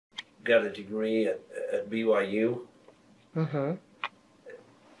got a degree at BYU. Mm-hmm.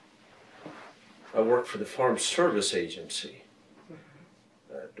 I worked for the Farm Service Agency,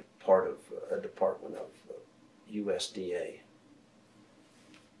 part of a department of USDA.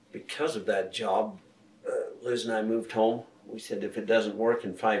 Because of that job, Liz and I moved home. We said if it doesn't work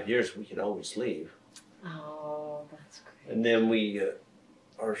in 5 years, we could always leave. Oh, that's great. And then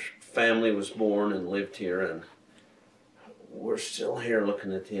our family was born and lived here, and we're still here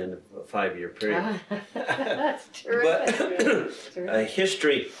looking at the end of a 5-year period. That's terrific. But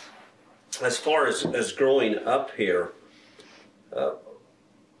history, as far as growing up here,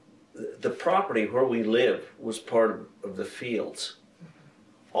 the property where we live was part of the fields.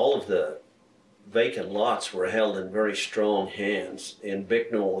 All of the vacant lots were held in very strong hands. In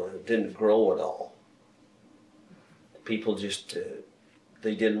Bicknell, it didn't grow at all. People just,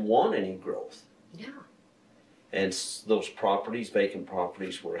 they didn't want any growth. Yeah. And those properties, vacant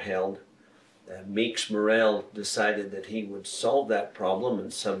properties, were held. Meeks Morrell decided that he would solve that problem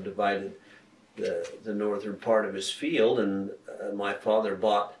and subdivided the northern part of his field, and my father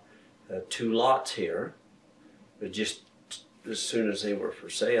bought 2 lots here. But just as soon as they were for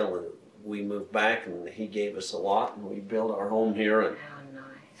sale, and we moved back, and he gave us a lot, and we built our home here, and,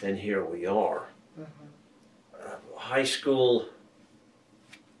 nice. And here we are. Mm-hmm. High school,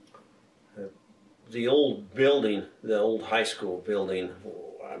 the old building, the old high school building,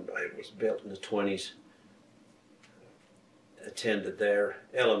 it was built in the 20s. Attended there.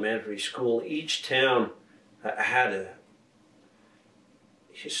 Elementary school. Each town had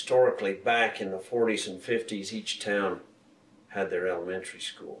historically back in the 40s and 50s, each town had their elementary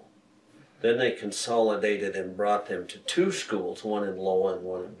school. Then they consolidated and brought them to 2 schools, one in Loa and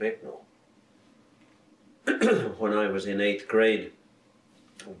one in Bicknell. When I was in 8th grade,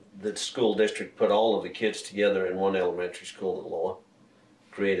 the school district put all of the kids together in one elementary school in Loa,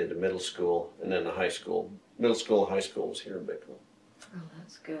 created a middle school, and then a high school. Middle school, high school was here in Bicknell. Oh,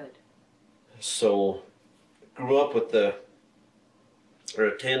 that's good. So, grew up with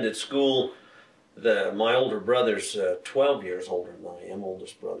attended school. My older brother's 12 years older than I am,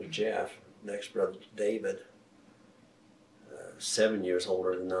 oldest brother Jeff, next brother David, 7 years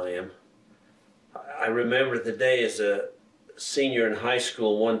older than I am. I remember the day as a senior in high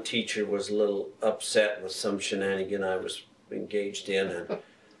school, one teacher was a little upset with some shenanigan I was engaged in,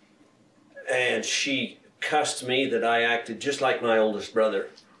 and she cussed me that I acted just like my oldest brother.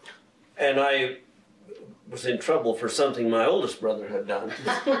 And I was in trouble for something my oldest brother had done.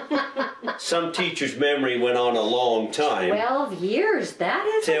 Some teacher's memory went on a long time. 12 years, that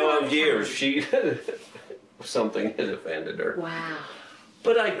is 12 years. She, something had offended her. Wow.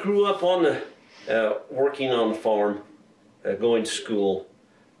 But I grew up on working on the farm, going to school.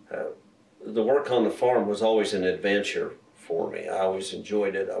 The work on the farm was always an adventure for me. I always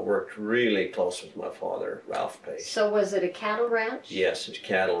enjoyed it. I worked really close with my father, Ralph Pace. So was it a cattle ranch? Yes, it's a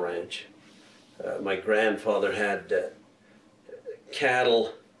cattle ranch. My grandfather had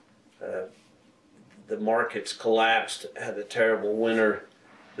cattle. The markets collapsed, had a terrible winter.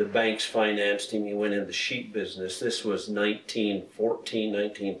 The banks financed him. He went into the sheep business. This was 1914,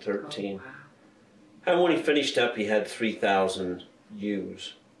 1913. Oh, wow. And when he finished up, he had 3,000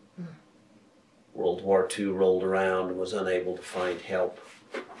 ewes. World War II rolled around and was unable to find help.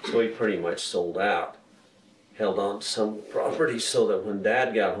 So he pretty much sold out. Held on to some property so that when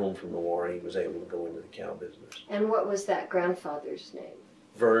Dad got home from the war, he was able to go into the cow business. And what was that grandfather's name?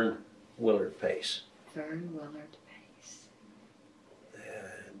 Vern Willard Pace. Vern Willard Pace.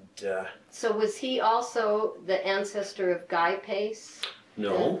 And so was he also the ancestor of Guy Pace?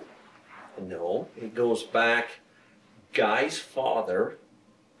 no, it goes back. Guy's father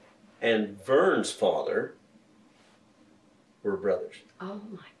and Vern's father were brothers. Oh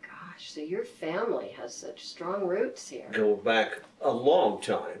my gosh, so your family has such strong roots here. Go back a long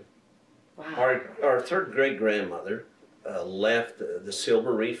time. Wow. Our third great grandmother left the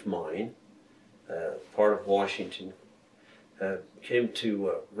Silver Reef mine, part of Washington, came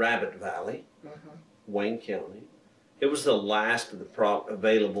to Rabbit Valley, Wayne County. It was the last of the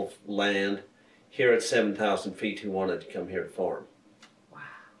available land here at 7,000 feet who wanted to come here to farm. Wow.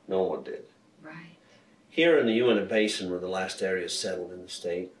 No one did. Right. Here in the Uinta Basin were the last areas settled in the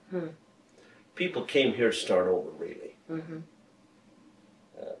state. People came here to start over, really.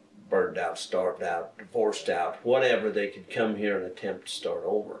 Burned out, starved out, divorced out, whatever, they could come here and attempt to start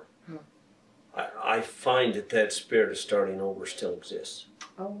over. I find that spirit of starting over still exists.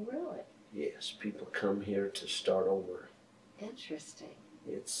 Oh, really? Yes, people come here to start over. Interesting.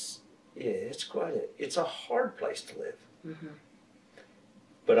 It's a hard place to live.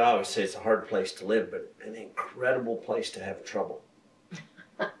 But I always say it's a hard place to live, but an incredible place to have trouble.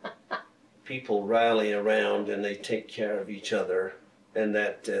 people rally around and they take care of each other, and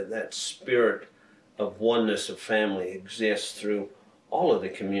that spirit of oneness of family exists through all of the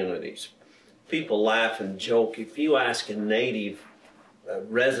communities. People laugh and joke. If you ask a native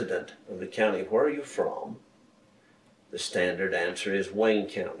resident of the county, where are you from? The standard answer is Wayne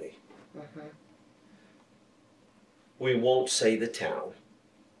County. Mm-hmm. We won't say the town.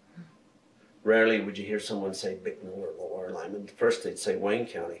 Rarely would you hear someone say Bicknell or Lower Lyman. First they'd say Wayne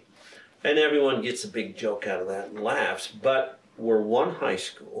County. And everyone gets a big joke out of that and laughs. But we're one high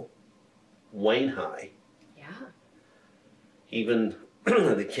school, Wayne High. Yeah. Even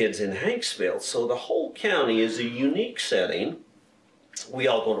the kids in Hanksville. So the whole county is a unique setting. We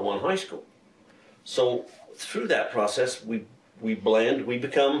all go to one high school. So through that process, we blend, we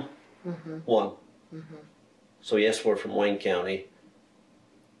become one. Mm-hmm. So yes, we're from Wayne County.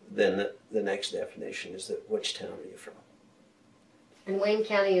 Then the next definition is that which town are you from? And Wayne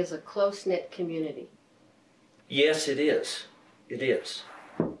County is a close-knit community. Yes, it is. It is.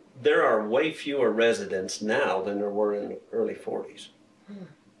 There are way fewer residents now than there were in the early 40s.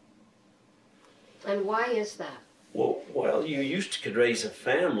 And why is that? Well, you used to could raise a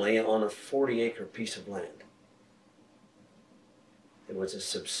family on a 40-acre piece of land. It was a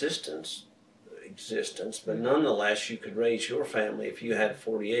subsistence existence, but nonetheless you could raise your family if you had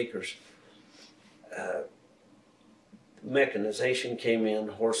 40 acres. Mechanization came in,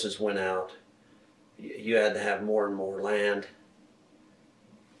 horses went out, you had to have more and more land.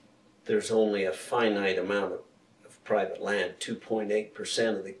 There's only a finite amount of private land.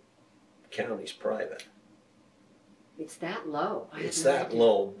 2.8% of the county's private. It's that low. It's that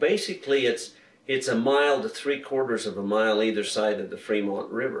low. Basically it's a mile to 3/4 of a mile either side of the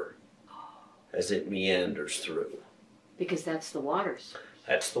Fremont River as it meanders through. Because that's the waters.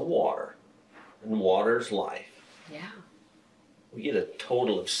 That's the water. And water's life. Yeah. We get a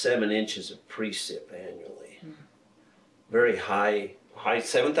total of 7 inches of precip annually. Very high,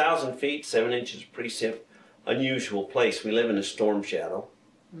 7,000 feet, 7 inches of precip. Unusual place. We live in a storm shadow.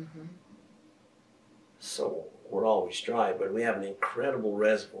 So we're always dry, but we have an incredible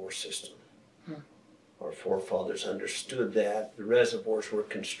reservoir system. Our forefathers understood that. The reservoirs were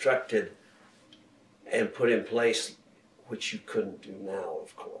constructed and put in place, which you couldn't do now,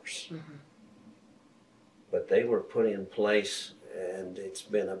 of course. But they were put in place, and it's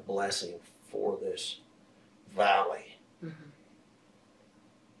been a blessing for this valley.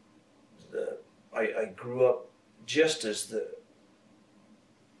 I grew up just as the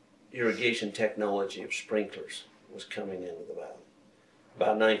irrigation technology of sprinklers was coming into the valley.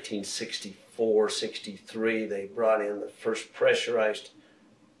 About 1964, 63, they brought in the first pressurized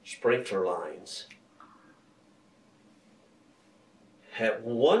sprinkler lines. At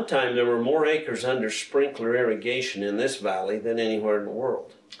one time, there were more acres under sprinkler irrigation in this valley than anywhere in the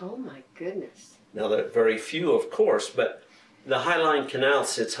world. Oh my goodness. Now, there are very few, of course, but the Highline Canal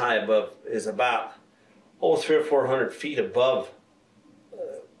sits high above, is about, 300 or 400 feet above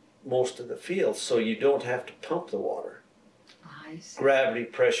most of the fields, so you don't have to pump the water. I see. Gravity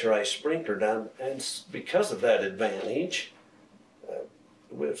pressurized sprinkler down, and because of that advantage, it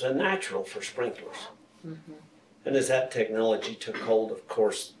was a natural for sprinklers. And as that technology took hold, of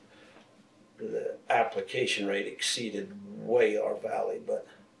course, the application rate exceeded way our valley. But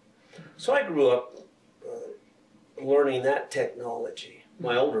so I grew up learning that technology.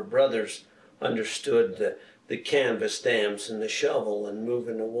 My older brothers understood the canvas dams and the shovel and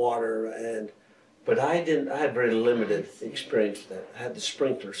moving the water, but I didn't. I had very limited experience with that. I had the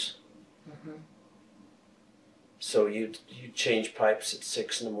sprinklers. So you change pipes at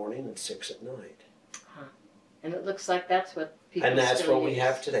 6 in the morning and 6 at night. And it looks like that's what people And that's still what we use.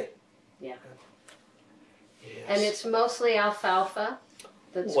 have today. Yeah. Yes. And it's mostly alfalfa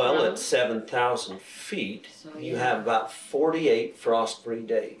that's Well, grown? at 7,000 feet, So, you yeah. have about 48 frost-free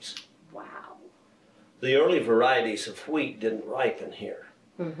days. Wow. The early varieties of wheat didn't ripen here.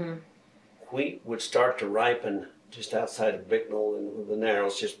 Mm-hmm. Wheat would start to ripen just outside of Bicknell and the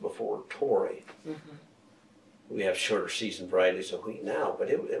Narrows just before Torrey. Mm-hmm. We have shorter season varieties of wheat now, but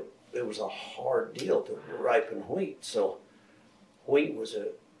it was a hard deal to ripen wheat. So wheat was a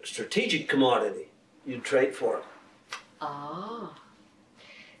strategic commodity. You'd trade for it. Ah.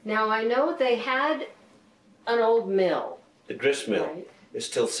 Now I know they had an old mill. The grist mill, Right. it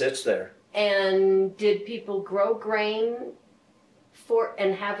still sits there. And did people grow grain for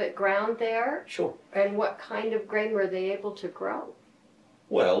and have it ground there? Sure. And what kind of grain were they able to grow?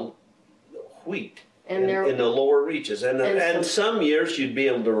 Well, wheat. And there in the lower reaches. And and some years you'd be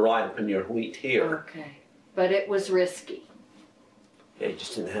able to ripen your wheat here. Okay. But it was risky. Yeah, you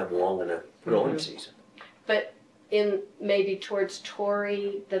just didn't have long enough growing season. But in maybe towards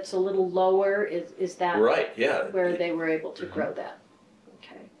Torrey, that's a little lower. Is that Right, yeah. where they were able to grow that?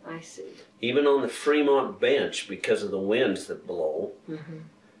 Okay, I see. Even on the Fremont bench, because of the winds that blow,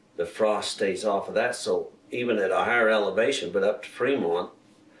 the frost stays off of that. So even at a higher elevation, but up to Fremont,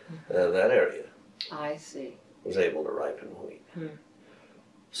 that area I see. was able to ripen wheat.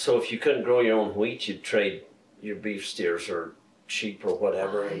 So if you couldn't grow your own wheat, you'd trade your beef steers or sheep or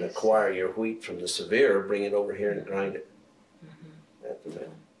whatever and acquire your wheat from the severe, bring it over here and grind it at the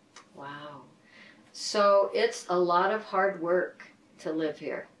mill. Wow. So it's a lot of hard work to live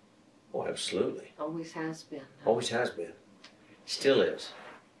here. Oh, absolutely. Always has been. Always has been. Still is.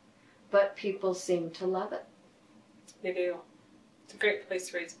 But people seem to love it. They do. It's a great place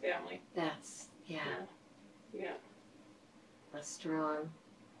to raise a family. That's, yeah, Yeah. a strong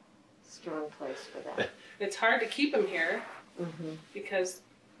place for that. It's hard to keep them here Mm-hmm. because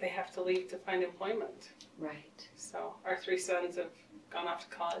they have to leave to find employment. Right. So our 3 sons have gone off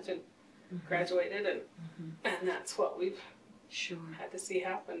to college and graduated, and that's what we've Sure, had to see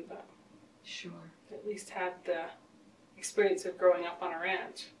happen. But sure. at least had the experience of growing up on a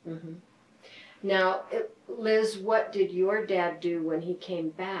ranch. Mm-hmm. Now, Liz, what did your dad do when he came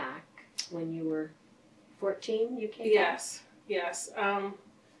back? When you were 14, you came Yes.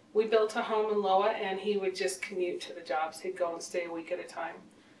 We built a home in Loa, and he would just commute to the jobs. He'd go and stay a week at a time,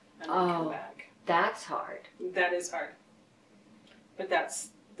 and then come back. back? That's hard. That is hard. But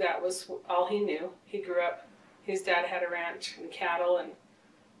that was all he knew. He grew up, his dad had a ranch and cattle, and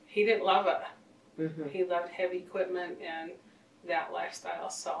he didn't love it. Mm-hmm. He loved heavy equipment and that lifestyle,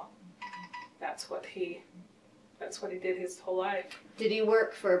 so that's what he did his whole life. Did he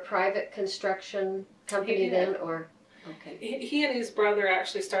work for a private construction company then, or? Okay. He and his brother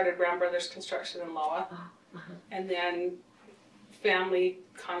actually started Brown Brothers Construction in Loa, and then family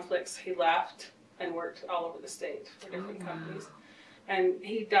conflicts, he left and worked all over the state for different companies. And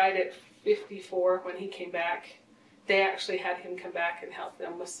he died at 54 when he came back. They actually had him come back and help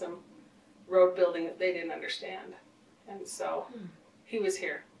them with some road building that they didn't understand. And so he was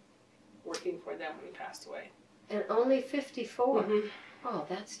here working for them when he passed away. And only 54? Oh,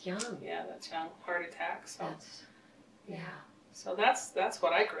 that's young. Yeah, that's young. Heart attack. So That's, yeah. So that's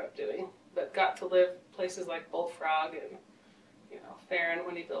what I grew up doing, but got to live places like Bullfrog and, Farron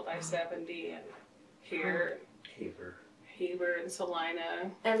when he built I-70 and here, Heber and Salina.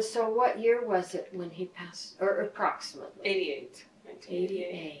 And so what year was it when he passed, or approximately? 1988.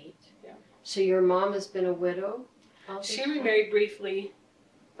 88. Yeah. So your mom has been a widow? She remarried briefly,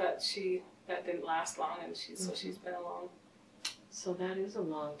 but that didn't last long, and so she's been alone. So that is a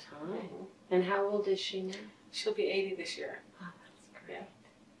long time. And how old is she now? She'll be 80 this year. Oh, that's great. Yeah.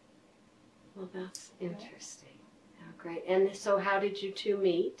 Well, that's interesting. How great. And so how did you two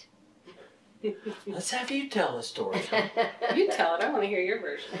meet? Let's have you tell the story. You tell it. I want to hear your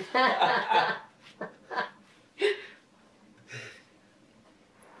version.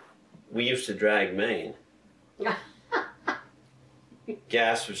 We used to drag Maine.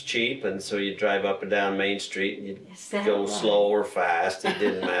 Gas was cheap, and so you'd drive up and down Main Street, and you'd go slow or fast, it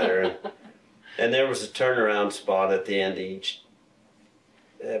didn't matter. And there was a turnaround spot at the end of each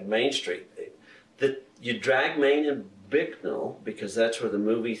Main Street. You drag Main in Bicknell, because that's where the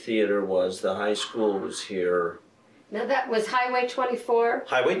movie theater was, the high school was here. Now that was Highway 24?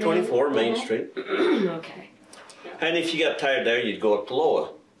 Highway 24, Main Street. Okay. And if you got tired there, you'd go up to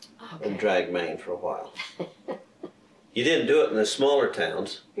Loa and drag Main for a while. You didn't do it in the smaller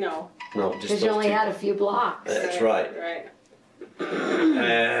towns. No. No, just because you only had a few blocks. That's right.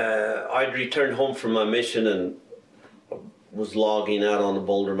 I'd returned home from my mission and was logging out on the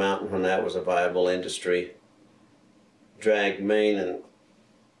Boulder Mountain when that was a viable industry. Dragged Maine, and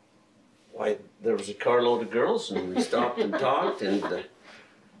there was a carload of girls, and we stopped and talked, and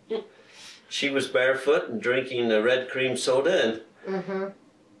she was barefoot and drinking a red cream soda, and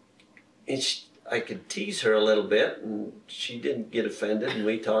I could tease her a little bit, and she didn't get offended, and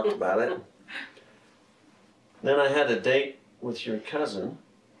we talked about it. Then I had a date with your cousin.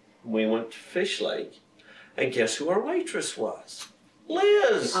 We went to Fish Lake, and guess who our waitress was?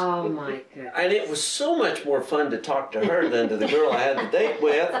 Liz! Oh my goodness. And it was so much more fun to talk to her than to the girl I had the date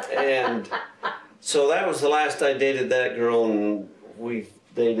with, and so that was the last I dated that girl, and we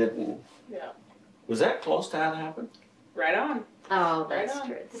dated. And was that close to how it happened? Right on. Oh, that's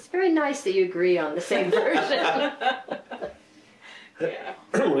true. It's very nice that you agree on the same version.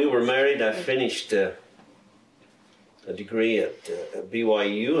 We were married. I finished a degree at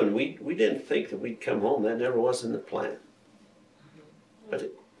BYU, and we didn't think that we'd come home. That never was in the plan. But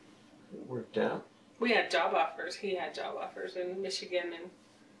it worked out. We had job offers. He had job offers in Michigan, and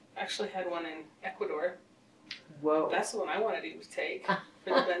actually had one in Ecuador. Whoa. That's the one I wanted to take for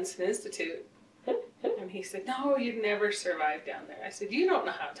the Benson Institute. And he said, no, you'd never survive down there. I said, you don't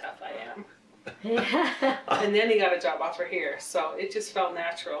know how tough I am. And then he got a job offer here, so it just felt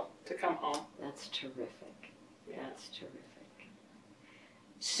natural to come home. That's terrific. That's terrific.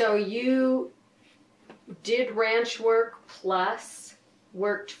 So you did ranch work plus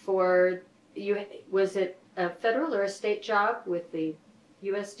worked for you. Was it a federal or a state job with the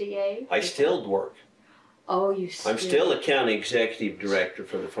USDA? I still work. Oh, you still. I'm still a county executive director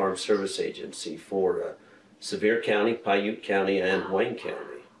for the Farm Service Agency for Sevier County, Paiute County, and Wayne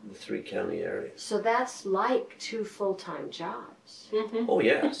County, the 3 county areas. So that's like 2 full-time jobs. Mm-hmm. Oh,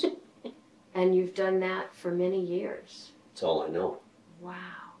 yes. And you've done that for many years. That's all I know. Wow.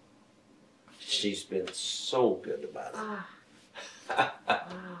 She's been so good about it.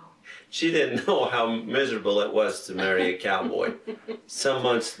 Wow. She didn't know how miserable it was to marry a cowboy. Some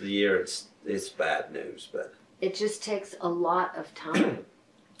months of the year it's bad news, but It just takes a lot of time.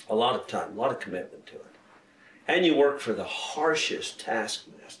 a lot of time, a lot of commitment to it. And you work for the harshest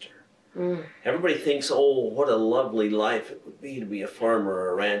taskmaster. Mm. Everybody thinks, oh, what a lovely life it would be to be a farmer or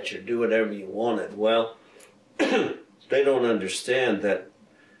a rancher, do whatever you wanted. Well, they don't understand that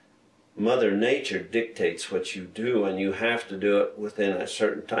Mother Nature dictates what you do, and you have to do it within a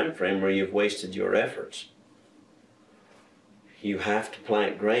certain time frame or you've wasted your efforts. You have to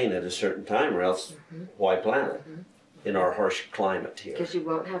plant grain at a certain time, or else why plant it in our harsh climate here? Because you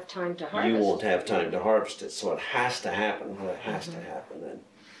won't have time to harvest. You won't have time to harvest it, so it has to happen when it has to happen. And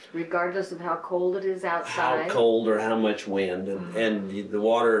regardless of how cold it is how outside. cold or how much wind, and the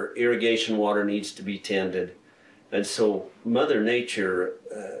water, irrigation water needs to be tended. And so Mother Nature,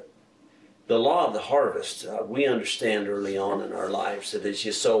 the law of the harvest, we understand early on in our lives that as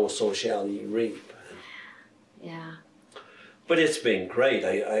you sow, so shall you reap. Yeah. But it's been great.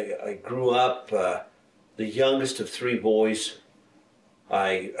 I grew up the youngest of 3 boys.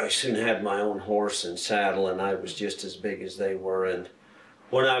 I soon had my own horse and saddle, and I was just as big as they were. And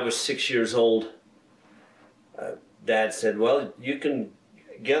when I was 6 years old, Dad said, well, you can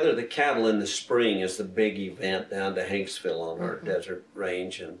gather the cattle in the spring as the big event down to Hanksville on our desert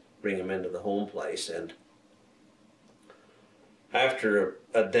range and bring them into the home place. And after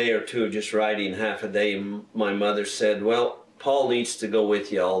a day or two of just riding half a day, my mother said, well, Paul needs to go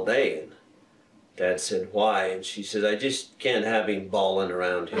with you all day. And Dad said, why? And she said, I just can't have him bawling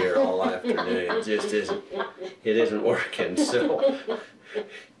around here all afternoon. It just isn't working. So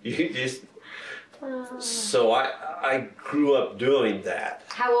so I grew up doing that.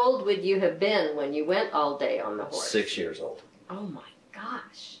 How old would you have been when you went all day on the horse? 6 years old. Oh my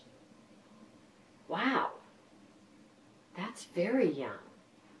gosh. Wow. That's very young.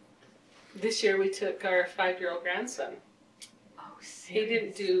 This year we took our 5-year-old grandson. Oh, He seriously?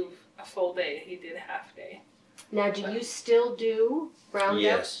 didn't do a full day, he did a half day. Now, do you still do roundups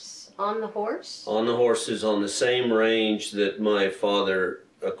Yes. on the horse? On the horses on the same range that my father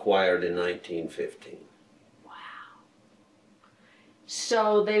acquired in 1915. Wow.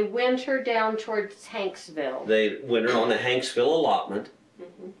 So they winter down towards Hanksville. They winter on the Hanksville allotment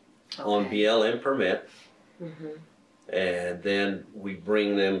on Okay. BLM permit, Mhm. and then we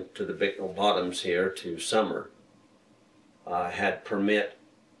bring them to the Bicknell Bottoms here to summer. I had permit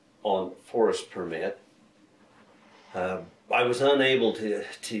on forest permit. I was unable to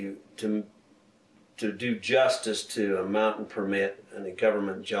do justice to a mountain permit and a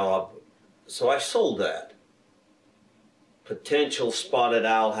government job, so I sold that. Potential spotted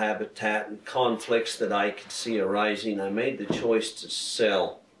owl habitat and conflicts that I could see arising, I made the choice to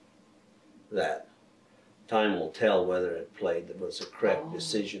sell that. Time will tell whether it was a correct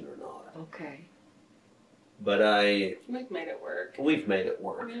decision or not. Okay. But We've made it work. we've made it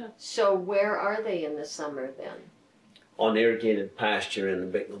work. Yeah. So where are they in the summer then? On irrigated pasture in the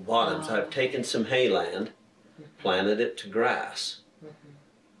Bicknell Bottoms, Oh. I've taken some hayland, planted it to grass.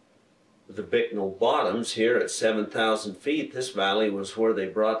 The Bicknell Bottoms here at 7,000 feet, this valley was where they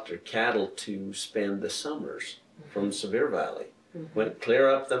brought their cattle to spend the summers from Sevier Valley. Went clear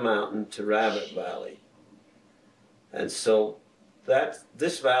up the mountain to Rabbit Valley. And so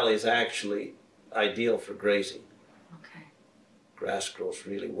this valley is actually ideal for grazing. Okay. Grass grows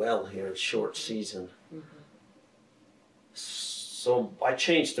really well here. It's short season. So I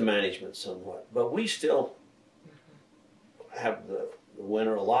changed the management somewhat, but we still have the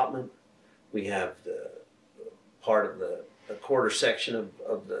winter allotment. We have the part of the quarter section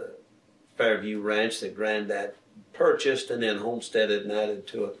of the Fairview Ranch that Granddad purchased and then homesteaded and added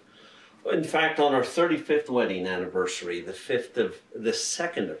to it. In fact, on our 35th wedding anniversary, the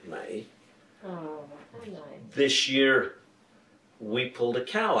 2nd of May, Oh, how nice. this year we pulled a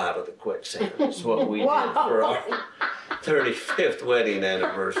cow out of the quicksand. That's what we did Wow. for our 35th wedding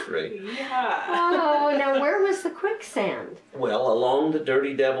anniversary. Yeah. Oh, now where was the quicksand? Well, along the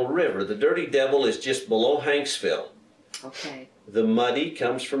Dirty Devil River. The Dirty Devil is just below Hanksville. Okay. The Muddy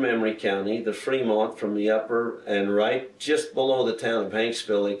comes from Emery County, the Fremont from the upper, and right just below the town of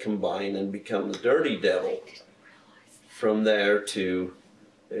Hanksville, they combine and become the Dirty Devil. From there to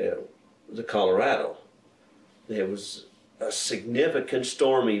the Colorado. There was a significant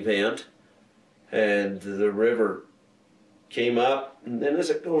storm event, and the river came up, and then as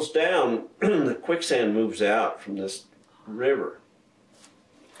it goes down, the quicksand moves out from this river.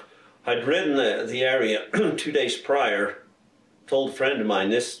 I'd ridden the area 2 days prior, told a friend of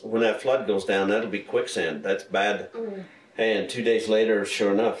mine, this when that flood goes down, that'll be quicksand, that's bad. And 2 days later,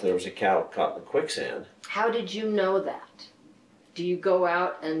 sure enough, there was a cow caught in the quicksand. How did you know that? Do you go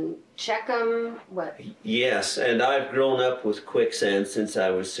out and check them? What? Yes, and I've grown up with quicksand since I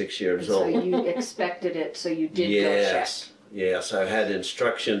was 6 years So old. you expected it, so you did go check. Yes, yes, I had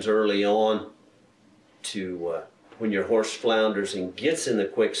instructions early on to, when your horse flounders and gets in the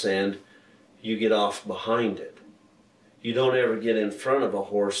quicksand, you get off behind it. You don't ever get in front of a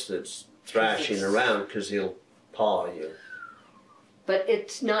horse that's thrashing around because he'll paw you. But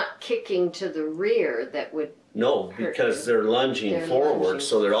it's not kicking to the rear that would. No, because they're lunging They're forward, lunging.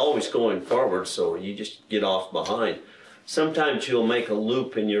 so they're always going forward, so you just get off behind. Sometimes you'll make a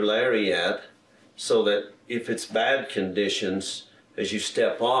loop in your lariat so that if it's bad conditions, as you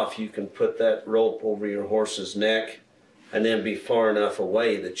step off, you can put that rope over your horse's neck and then be far enough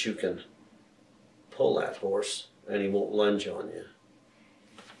away that you can pull that horse and he won't lunge on you.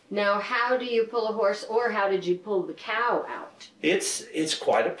 Now, how do you pull a horse, or how did you pull the cow out? It's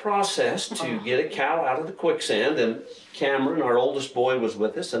quite a process to get a cow out of the quicksand, and Cameron, our oldest boy, was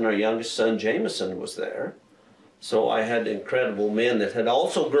with us, and our youngest son, Jameson, was there. So I had incredible men that had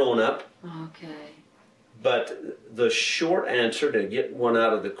also grown up. Okay. But the short answer to get one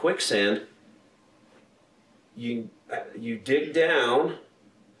out of the quicksand, you dig down,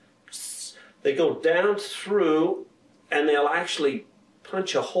 they go down through, and they'll actually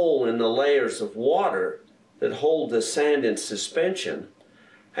punch a hole in the layers of water that hold the sand in suspension.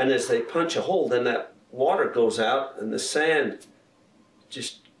 And as they punch a hole, then that water goes out and the sand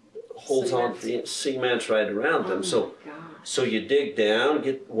just holds on to the cements right around them. Oh my gosh. So you dig down,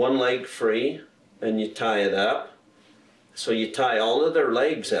 get one leg free, and you tie it up. So you tie all of their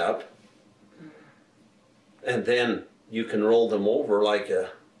legs up, and then you can roll them over like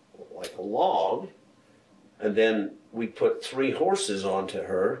a log, and then we put 3 horses onto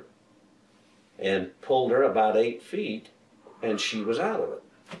her and pulled her about 8 feet, and she was out of it.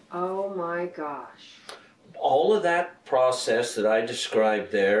 Oh my gosh. All of that process that I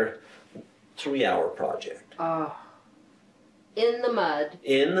described there, 3-hour project. Oh. In the mud.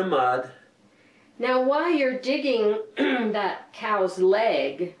 In the mud. Now, while you're digging that cow's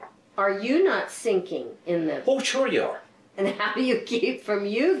leg, are you not sinking in the... Oh, sure you are. And how do you keep from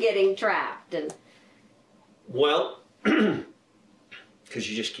you getting trapped? And Well, because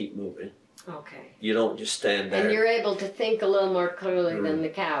you just keep moving. okay. You don't just stand there. And you're able to think a little more clearly than the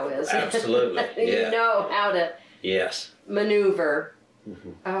cow is. Absolutely, yeah. You know how to Yes. maneuver.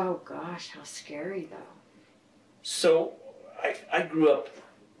 Oh gosh, how scary though. So I grew up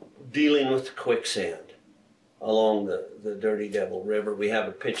dealing with quicksand along the Dirty Devil River. We have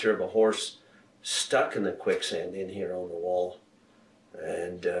a picture of a horse stuck in the quicksand in here on the wall.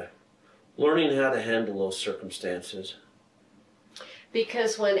 And learning how to handle those circumstances.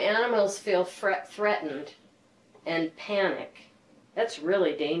 Because when animals feel threatened and panic, that's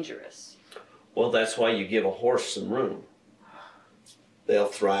really dangerous. Well, that's why you give a horse some room. They'll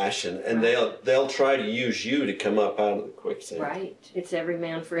thrash and they'll try to use you to come up out of the quicksand. Right. It's every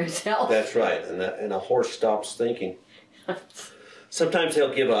man for himself. That's right. And a horse stops thinking. Sometimes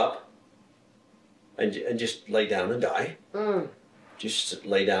they'll give up and just lay down and die. Just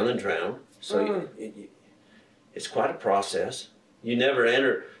lay down and drown. So it's quite a process. You never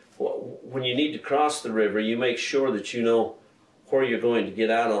enter. When you need to cross the river, you make sure that you know where you're going to get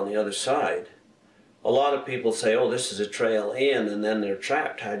out on the other side. A lot of people say, oh, this is a trail in, and then they're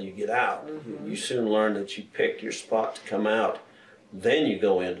trapped. How do you get out? You soon learn that you pick your spot to come out. Then you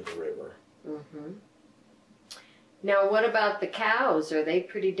go into the river. Now, what about the cows? Are they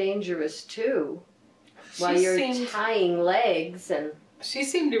pretty dangerous too? While She you're seemed- tying legs and... She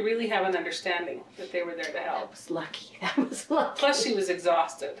seemed to really have an understanding that they were there to That help. was lucky. That was lucky. Plus, she was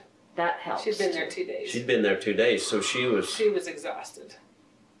exhausted. That helps. She'd been there too. 2 days. She'd been there 2 days, so she was exhausted.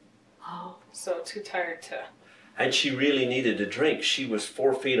 Oh. So too tired to. and she really needed a drink. She was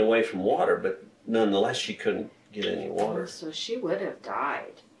 4 feet away from water, but nonetheless she couldn't get any water. So she would have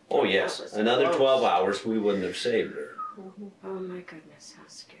died. Oh That yes, was another close. 12 hours we wouldn't have saved her. Oh my goodness, how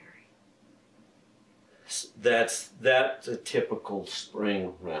scary. That's a typical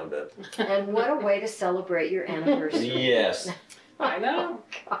spring roundup. And what a way to celebrate your anniversary. Yes. I know.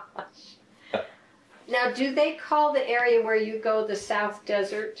 Gosh. Now, do they call the area where you go the South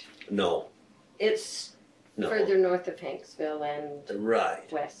Desert? No. It's No. further north of Hanksville and Right.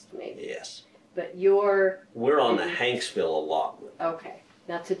 west, maybe. Yes. But you're, We're on the Hanksville allotment. okay,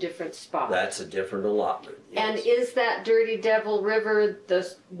 that's a different spot. That's a different allotment. And Yes. is that Dirty Devil River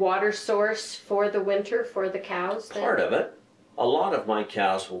the water source for the winter for the cows then? Part of it. A lot of my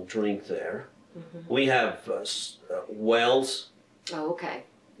cows will drink there. We have wells. Oh, okay.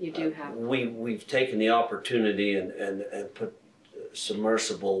 You do have. We've taken the opportunity and put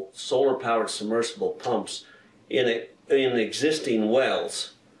solar powered submersible pumps in existing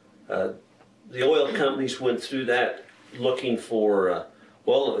wells. The oil companies went through that looking for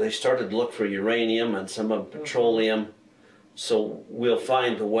they started to look for uranium and some of petroleum. So we'll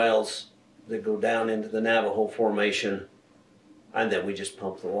find the wells that go down into the Navajo Formation, and then we just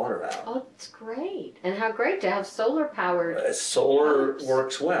pump the water out. Oh, it's great. And how great to have solar powered. Solar Pumps.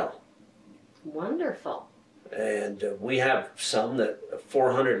 works well. Wonderful. And we have some that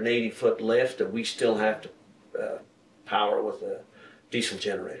 480-foot lift that we still have to power with a diesel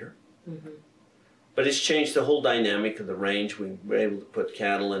generator. But it's changed the whole dynamic of the range. We were able to put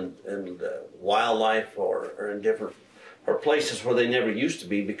cattle and wildlife or in different or places where they never used to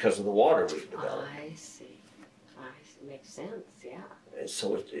be because of the water we've developed. I see. Makes sense, yeah. And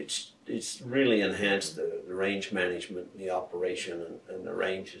so it's really enhanced the range management, the operation, and the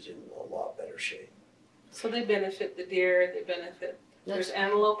range is in a lot better shape. So they benefit the deer. They benefit. There's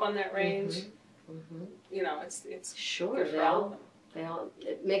antelope on that range. You know, it's Sure, good for all of them.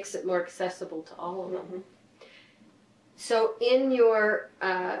 it makes it more accessible to all of them. Mhm. So in your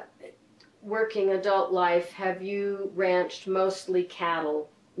working adult life, have you ranched mostly cattle,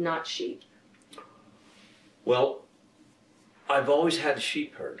 not sheep? Well, I've always had a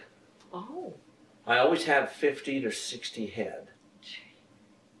sheep herd. Oh. I always have 50 to 60 head.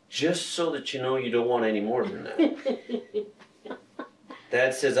 Just so that you know you don't want any more than that.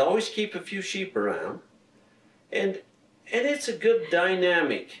 Dad says always keep a few sheep around. And it's a good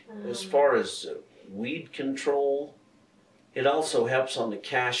dynamic as far as weed control. It also helps on the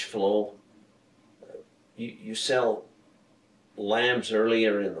cash flow. You sell lambs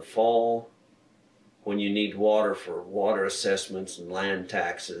earlier in the fall when you need water for water assessments and land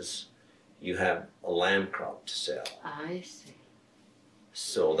taxes. You have a lamb crop to sell. I see.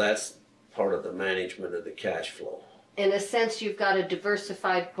 So that's part of the management of the cash flow. In a sense, you've got a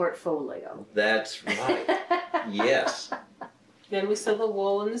diversified portfolio. That's right. Yes. Then we sell the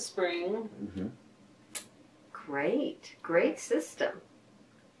wool in the spring. Mm-hmm. Great system.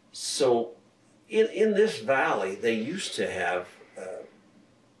 So in this valley, they used to have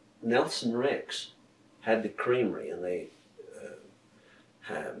Nelson Ricks had the creamery, and they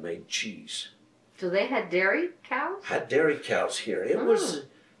had made cheese. So they had dairy cows? Had dairy cows here.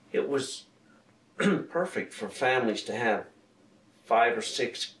 It was perfect for families to have 5 or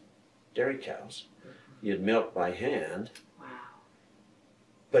 6 dairy cows. You'd milk by hand. Wow.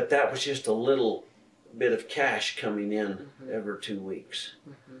 But that was just a little bit of cash coming in every 2 weeks.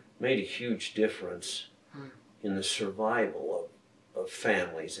 Made a huge difference in the survival of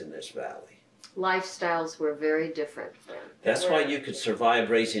families in this valley. Lifestyles were very different then. That's why you could survive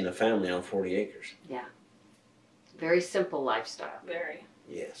raising a family on 40 acres. Yeah. Very simple lifestyle. Very.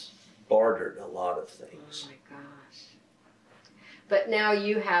 Yes. Bartered a lot of Oh things. my gosh. But now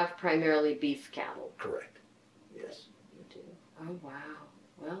you have primarily beef cattle. Correct. Yes. You do. Oh wow.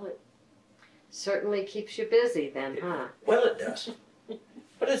 Well, it certainly keeps you busy then, huh? Well, it does.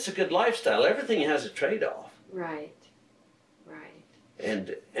 But it's a good lifestyle. Everything has a trade-off. Right.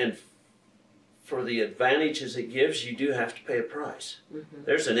 And for the advantages it gives, you do have to pay a price.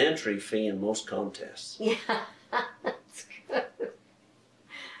 There's an entry fee in most contests. Yeah. That's good.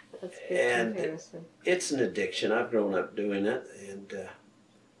 That's good And comparison. it's an addiction. I've grown up doing it, and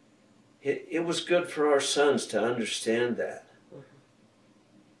it was good for our sons to understand that.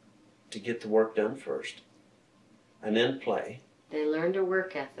 To get the work done first, and then play. They learned a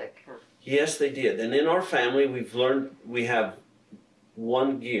work ethic, huh? Yes, they did. And in our family, we've learned we have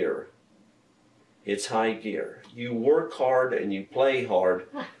one gear. It's high gear. You work hard and you play hard.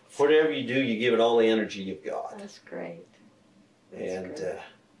 Whatever you do, you give it all the energy you've got. That's great.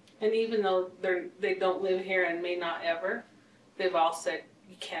 And even though they don't live here and may not ever, they've all said,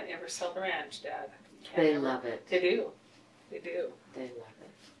 you can't ever sell the ranch, Dad. You can't They ever." love it. They do. They do. They love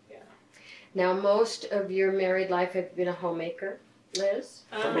it. Yeah. Now, most of your married life have you been a homemaker, Liz?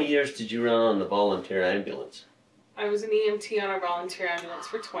 How many years did you run on the volunteer ambulance? I was an EMT on our volunteer ambulance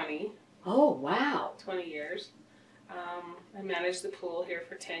for 20 Oh, wow. years. I managed the pool here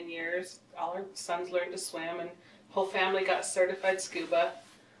for 10 years. All our sons learned to swim, and whole family got certified scuba.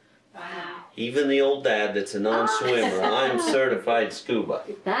 Wow. Even the old dad that's a non-swimmer, I'm certified scuba.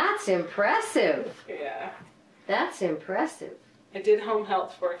 That's impressive. Yeah. That's impressive. I did home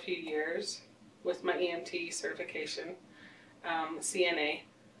health for a few years with my EMT certification, CNA.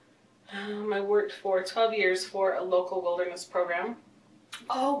 I worked for 12 years for a local wilderness program.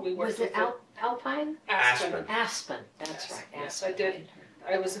 Oh, We worked was it with Alpine? Aspen. Aspen, that's Yes, right. yes, Aspen. I did.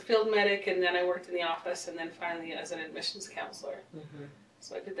 I was a field medic, and then I worked in the office, and then finally as an admissions counselor. Mhm.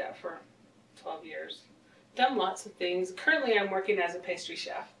 So I did that for 12 years. Done lots of things. Currently I'm working as a pastry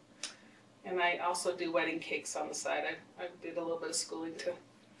chef. And I also do wedding cakes on the side. I did a little bit of schooling too.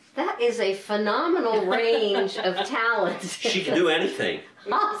 That is a phenomenal range of talents. She can do anything.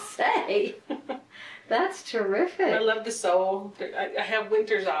 I'll say. That's I terrific. love to sew. I have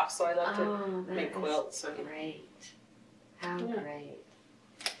winters off, so I love to Oh, that make is quilts. And great. How Yeah. great.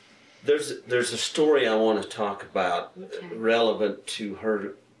 There's a story I want to talk about Okay. relevant to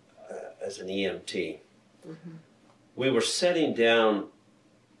her as an EMT. Mhm. We were sitting down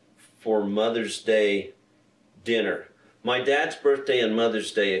for Mother's Day dinner. My dad's birthday and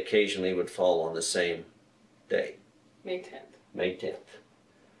Mother's Day occasionally would fall on the same day, May 10th. May 10th.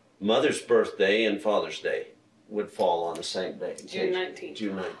 Mother's birthday and Father's Day would fall on the same day. June 19th.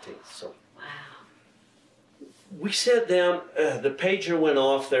 June 19th. So Wow. we sat down, the pager went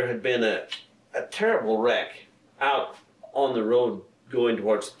off. There had been a terrible wreck out on the road going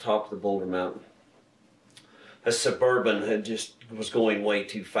towards the top of the Boulder Mountain. A Suburban had just was going way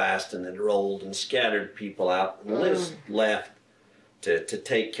too fast and had rolled and scattered people out. And Liz left to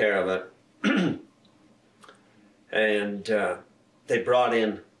take care of it. And they brought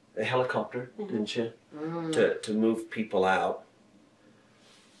in a helicopter, didn't you, to move people out.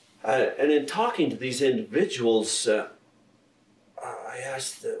 And in talking to these individuals, I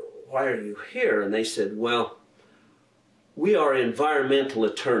asked, why are you here? And they said, well, we are environmental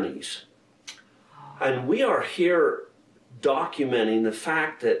attorneys. And we are here documenting the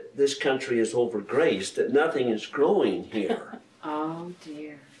fact that this country is overgrazed, that nothing is growing here. Oh,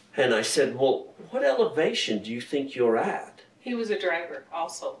 dear. And I said, well, what elevation do you think you're at? He was a driver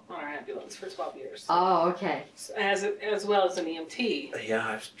also on our ambulance for 12 years. Oh, okay. As well as an EMT. Yeah,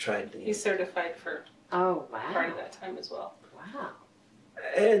 I've tried. He's certified for Oh, part of wow. that time as well. Wow.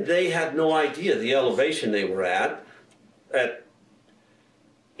 And they had no idea the elevation they were at. At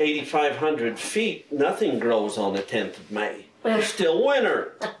 8,500 feet, nothing grows on the 10th of May. It's still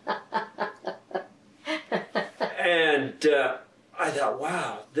winter. And I thought,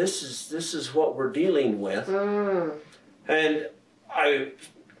 wow, this is what we're dealing with. Mm. And I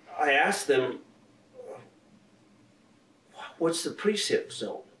asked them, what's the precip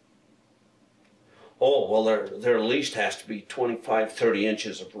zone? Oh, well, there at least has to be 25, 30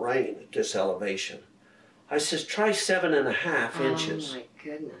 inches of rain at this elevation. I says, try 7.5 inches. Oh, my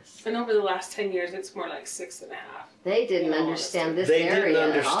goodness. And over the last 10 years, it's more like 6.5. They didn't You know, understand this They area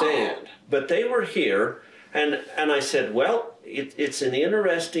didn't at all. understand, but they were here, and I said, well, it's an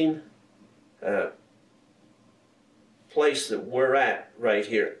interesting place that we're at right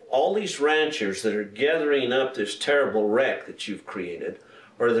here. All these ranchers that are gathering up this terrible wreck that you've created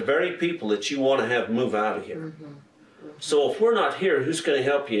are the very people that you want to have move out of here. So if we're not here, who's going to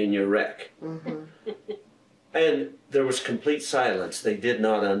help you in your wreck? And there was complete silence. They did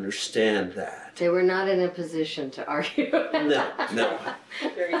not understand that. They were not in a position to argue. No.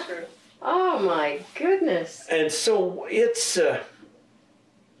 Very true. Oh, my goodness. And so it's,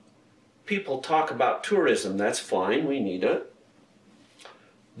 people talk about tourism. That's fine. We need it.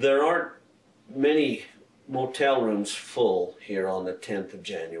 There aren't many motel rooms full here on the 10th of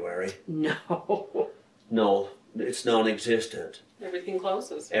January. No. No, it's non-existent. Everything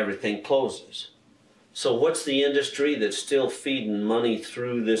closes. Everything closes. So what's the industry that's still feeding money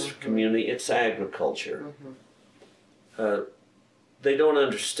through this community? It's agriculture. They don't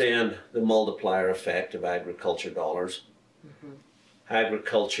understand the multiplier effect of agriculture dollars.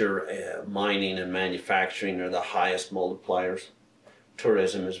 Agriculture, mining, and manufacturing are the highest multipliers.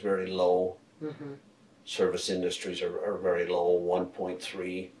 Tourism is very low. Service industries are very low,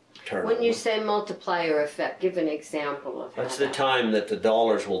 1.3 turnover. When you say multiplier effect, give an example of That's how the time that the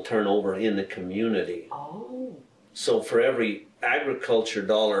dollars will turn over in the community. Oh. So for every agriculture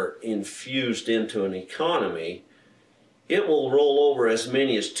dollar infused into an economy, it will roll over as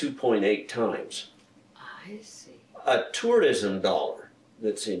many as 2.8 times. I see. A tourism dollar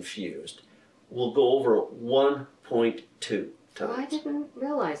that's infused will go over 1.2 Oh, I times. didn't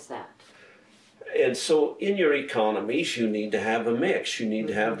realize that. And so in your economies, you need to have a mix. You need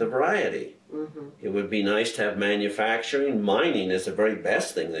to have the variety. Mm-hmm. It would be nice to have manufacturing. Mining is the very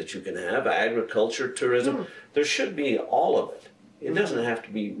best thing that you can have. Agriculture, tourism. There should be all of it. It doesn't have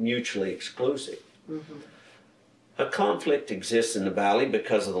to be mutually exclusive. Mm-hmm. A conflict exists in the valley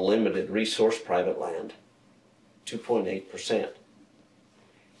because of the limited resource private land, 2.8%.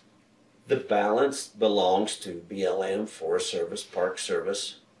 The balance belongs to BLM, Forest Service, Park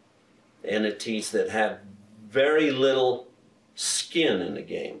Service, entities that have very little skin in the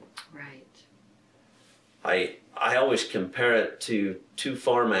game. Right. I always compare it to two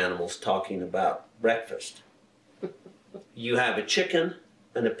farm animals talking about breakfast. You have a chicken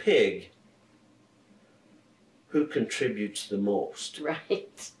and a pig. Who contributes the most?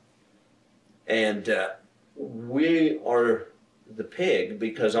 Right. And we are the pig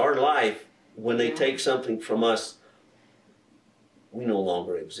because our life, when they take something from us, we no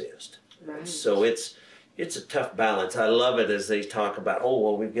longer exist. Right. So it's a tough balance. I love it as they talk about, oh,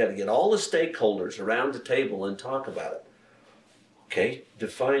 well, we've got to get all the stakeholders around the table and talk about it. Okay,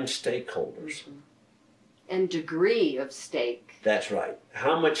 define stakeholders. Mm-hmm. And degree of stake. That's right.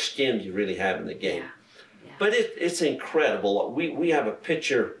 How much skin do you really have in the game? Yeah. Yeah. But it's incredible. We have a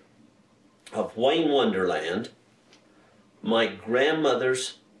picture of Wayne Wonderland, my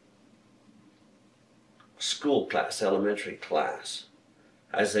grandmother's school class, elementary class,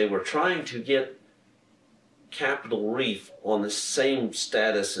 as they were trying to get Capitol Reef on the same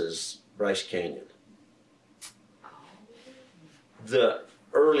status as Bryce Canyon. The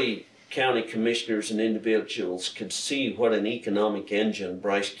early county commissioners and individuals could see what an economic engine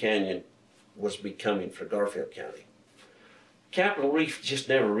Bryce Canyon was becoming for Garfield County. Capitol Reef just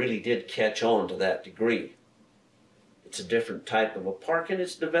never really did catch on to that degree. It's a different type of a park and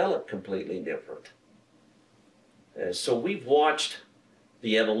it's developed completely different. So we've watched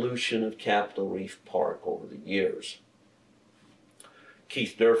the evolution of Capitol Reef Park over the years.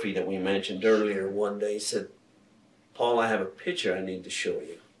 Keith Durfee, that we mentioned earlier, one day said, Paul, I have a picture I need to show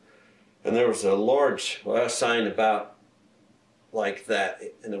you. And there was a large sign about like that,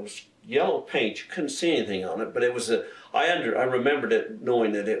 and it was yellow paint. You couldn't see anything on it, but it was I remembered it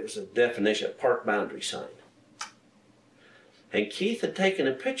knowing that it was a definition, a park boundary sign. And Keith had taken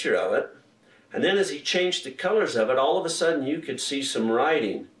a picture of it, and then as he changed the colors of it, all of a sudden you could see some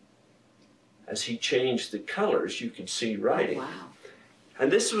writing. As he changed the colors, you could see writing. Oh, wow.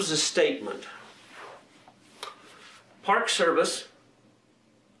 And this was a statement. Park Service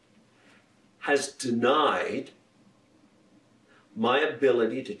has denied my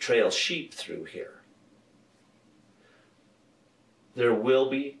ability to trail sheep through here. There will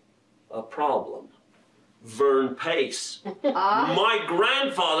be a problem. Vern Pace. My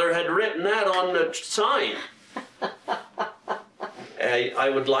grandfather had written that on the sign. I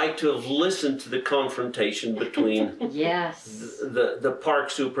would like to have listened to the confrontation between Yes. the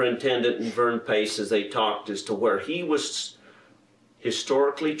park superintendent and Vern Pace as they talked as to where he was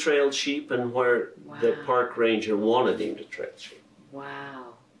historically trailed sheep and where the park ranger wanted him to trail sheep.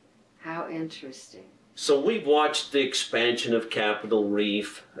 Wow. How interesting. So we've watched the expansion of Capitol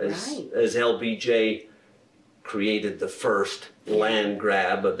Reef as LBJ created the first land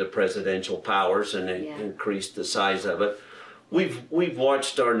grab of the presidential powers and increased the size of it. We've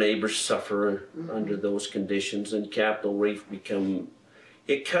watched our neighbors suffer under those conditions, and Capitol Reef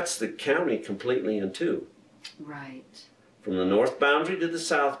it cuts the county completely in two. Right. From the north boundary to the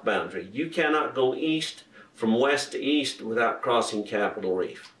south boundary. You cannot go east from west to east without crossing Capitol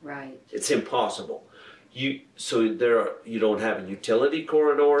Reef. Right. It's impossible. You don't have a utility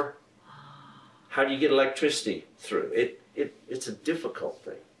corridor. How do you get electricity through? It's a difficult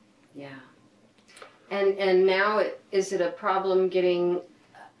thing. Yeah. And now is it a problem getting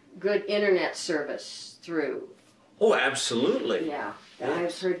good internet service through? Oh, absolutely. Yeah.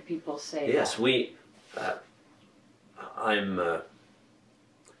 I've heard people say that. Yes, I'm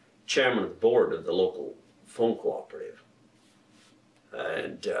chairman of the board of the local phone cooperative.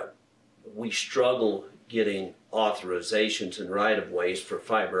 And we struggle getting authorizations and right-of-ways for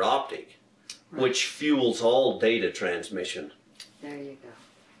fiber optic, which fuels all data transmission. There you go.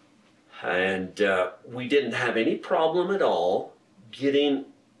 And we didn't have any problem at all getting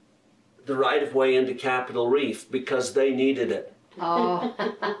the right-of-way into Capitol Reef because they needed it. Oh.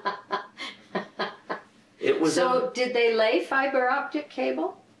 Did they lay fiber optic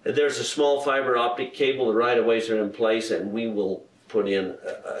cable? There's a small fiber optic cable. The right-of-ways are in place, and we will put in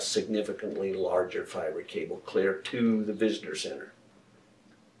a significantly larger fiber cable clear to the visitor center.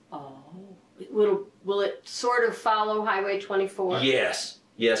 Oh. Will it sort of follow Highway 24? Yes.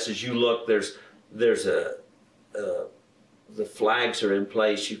 yes, as you look, there's the flags are in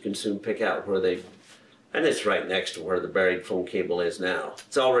place. You can soon pick out where they, and it's right next to where the buried phone cable is now.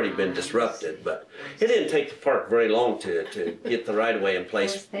 It's already been disrupted, but it didn't take the park very long to get the right of way in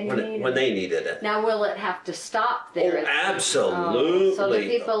place when they needed it. Now, will it have to stop there? Oh, absolutely. So the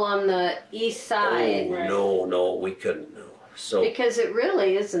people on the east side. Oh, no, we couldn't. No. So Because it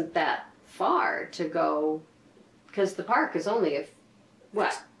really isn't that far to go, because the park is only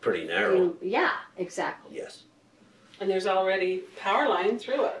what? pretty narrow. Yeah, exactly. Yes. And there's already power line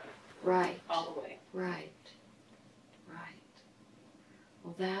through it Right, all the way. right, right.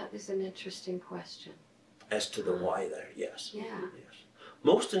 Well, that is an interesting question. As to the why there, yes. Yeah. Yes.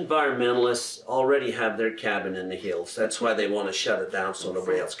 Most environmentalists already have their cabin in the hills. That's why they want to shut it down so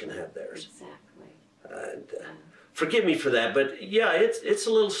nobody else can have theirs. Exactly. And forgive me for that, but yeah, it's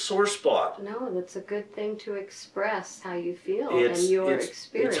a little sore spot. No, that's a good thing to express how you feel It's and your it's,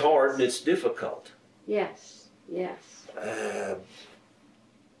 experience. it's hard and it's difficult. Yes, yes.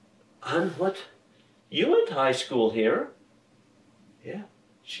 And what? You went to high school here? Yeah.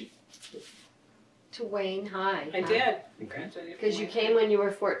 To Wayne High. I did. I graduated. Because from you Wayne. came when you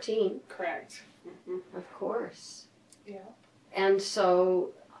were 14. Correct. Hmm. Of course. Yeah. And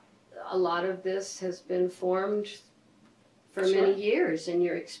so a lot of this has been formed for Sure. many years in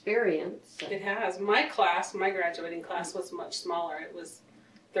your experience. It has. My graduating class was much smaller. It was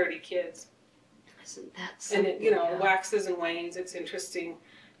 30 kids. Isn't that And something? it, waxes and wanes. It's interesting.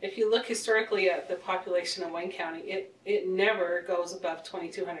 If you look historically at the population of Wayne County, it never goes above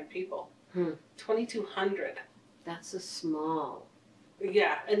 2,200 people. 2,200. That's a small.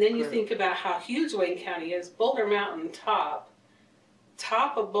 Yeah, and then you Group. think about how huge Wayne County is. Boulder Mountain top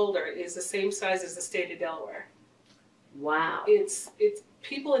of Boulder is the same size as the state of Delaware. Wow. It's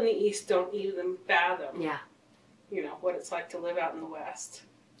people in the east don't even fathom, Yeah. What it's like to live out in the west.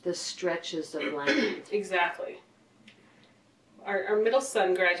 The stretches of land. Exactly. Our middle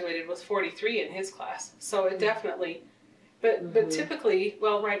son graduated with 43 in his class, so it definitely. But typically,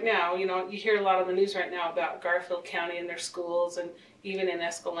 well, right now, you hear a lot on the news right now about Garfield County and their schools, and even in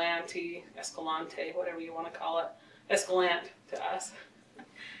Escalante, whatever you want to call it, Escalante to us.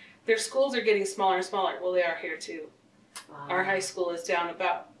 Their schools are getting smaller and smaller. Well, they are here too. Our high school is down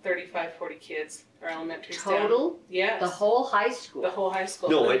about 35, 40 kids. Our elementary's down. Total? Yes. The whole high school? The whole high school.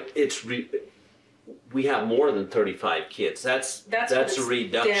 No, we have more than 35 kids. That's a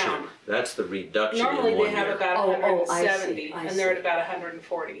reduction. Down. That's the reduction. Normally in they one have year. about 170, I and see. they're at about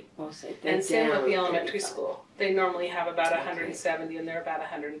 140. Oh, so And same with the down. elementary school. They normally have about 170, and they're about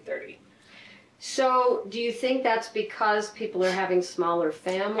 130. So, do you think that's because people are having smaller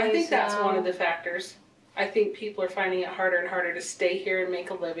families? I think that's now? one of the factors. I think people are finding it harder and harder to stay here and make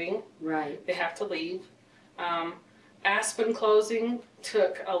a living. Right. They have to leave. Aspen closing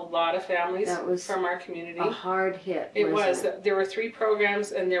took a lot of families That was from our community. A hard hit. It wasn't was. There were 3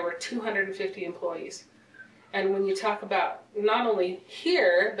 programs and there were 250 employees. And when you talk about not only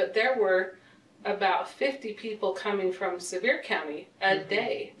here, but there were about 50 people coming from Sevier County a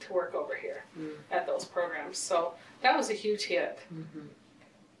day to work over here at those programs. So that was a huge hit.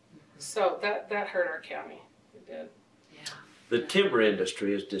 So that hurt our county. It did. Yeah. The timber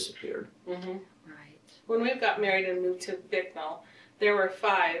industry has disappeared. Mm-hmm. Right. When we got married and moved to Bicknell, there were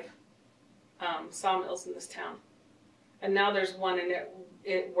 5 sawmills in this town. And now there's one, and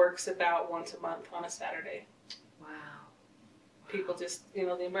it works about once a month on a Saturday. Wow. People just,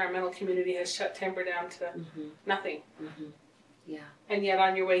 the environmental community has shut timber down to nothing. Yeah. And yet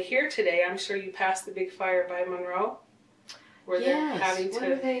on your way here today, I'm sure you passed the big fire by Monroe, where they're having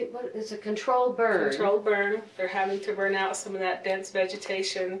What is a controlled burn? controlled burn. They're having to burn out some of that dense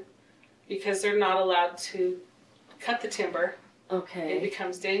vegetation because they're not allowed to cut the timber. Okay. It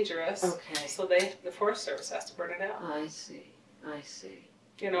becomes dangerous. Okay. So the Forest Service has to burn it out. I see.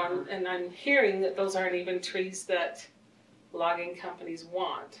 And I'm hearing that those aren't even trees that logging companies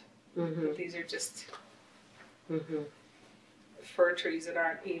want. Mm-hmm. These are just Mm-hmm. fir trees that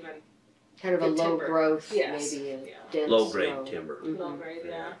aren't even Kind of a Good low timber. growth, Yes. maybe a Yeah. dense Low grade low. timber. low grade.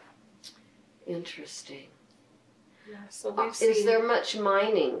 Yeah. Interesting. So we've Is seen. there much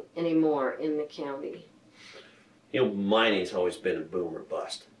mining anymore in the county? Mining's always been a boom or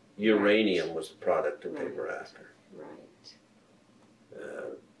bust. Uranium was the product that they were after. Right.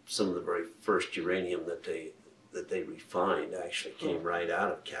 Some of the very first uranium that they refined actually came right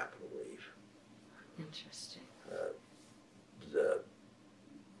out of Capitol Reef. Interesting. The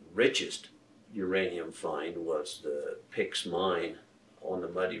richest uranium find was the Pix mine on the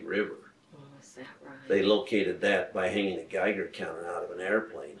Muddy River. Oh, is that right? They located that by hanging a Geiger counter out of an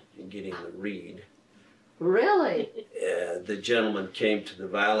airplane and getting the read. Really? The gentleman came to the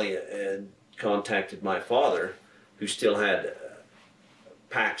valley and contacted my father, who still had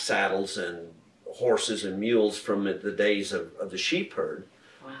pack saddles and horses and mules from the days of the sheep herd.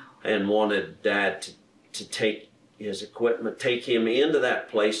 Wow. And wanted Dad to take his equipment, take him into that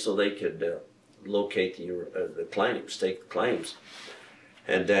place so they could locate the claims, stake the claims.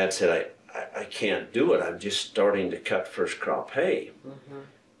 And Dad said, I can't do it. I'm just starting to cut first crop hay. Mm-hmm.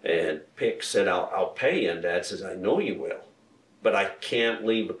 And Pick said, I'll pay you. And Dad says, I know you will, but I can't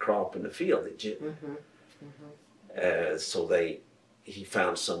leave a crop in the field. Mm-hmm. Mm-hmm. So he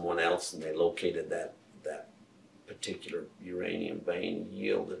found someone else, and they located that particular uranium vein,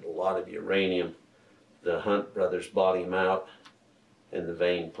 yielded a lot of uranium. The Hunt brothers bought him out, and the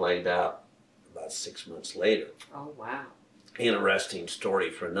vein played out about 6 months later. Oh, wow. Interesting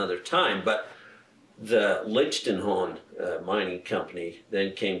story for another time, but the Lichtenhorn mining company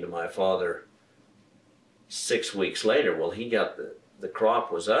then came to my father 6 weeks later. Well, he got the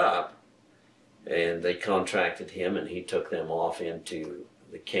crop was up, and they contracted him, and he took them off into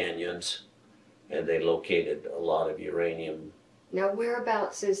the canyons, and they located a lot of uranium. Now,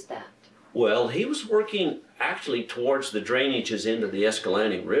 whereabouts is that? Well, he was working actually towards the drainages into the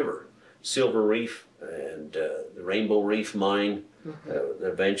Escalante River, Silver Reef and the Rainbow Reef mine. Mm-hmm.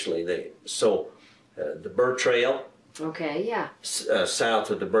 Eventually, the Burr Trail, Okay, yeah. south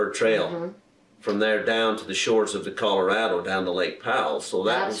of the Burr Trail, Mm-hmm. from there down to the shores of the Colorado, down to Lake Powell. So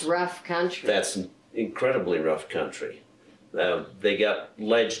That's rough country. That's incredibly rough country. They got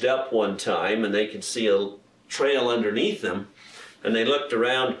ledged up one time, and they could see a trail underneath them, and they looked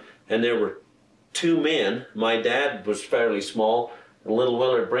around, and there were two men. My dad was fairly small, and little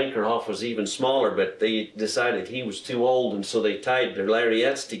Willard Brinkerhoff was even smaller, but they decided he was too old, and so they tied their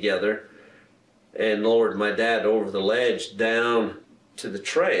lariats together and lowered my dad over the ledge down to the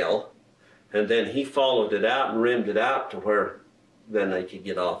trail, and then he followed it out and rimmed it out to where then they could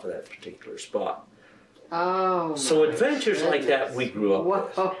get off of that particular spot. Oh, So adventures like that we grew up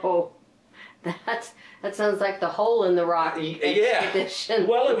with. Whoa. That sounds like the Hole in the Rock expedition.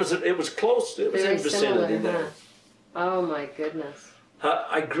 Well, it was close. It was Very in vicinity similar, there. huh? Oh my goodness.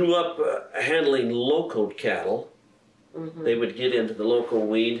 I grew up handling locoed cattle. Mm-hmm. They would get into the local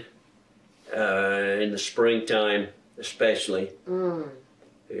weed in the springtime, especially. Mm.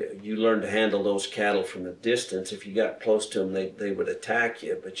 You learned to handle those cattle from a distance. If you got close to them, they would attack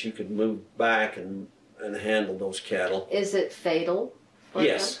you, but you could move back and handle those cattle. Is it fatal? for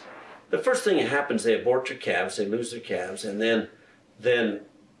Yes. them? The first thing that happens, they abort their calves, they lose their calves, and then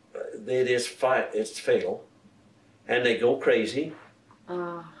it's fatal, and they go crazy.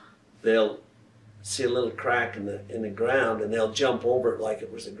 They'll see a little crack in the ground, and they'll jump over it like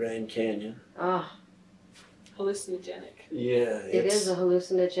it was the Grand Canyon. Hallucinogenic. Yeah, It is a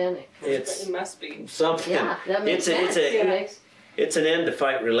hallucinogenic. it's It must be. something. Yeah, that makes it's sense. a- It makes- It's an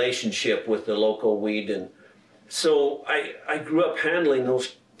end-to-fight relationship with the local weed, and so I grew up handling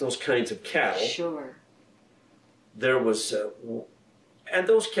those kinds of cattle. Sure. There was, and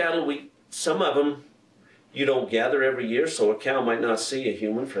those cattle, some of them you don't gather every year, so a cow might not see a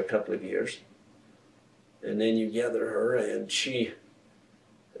human for a couple of years, and then you gather her, and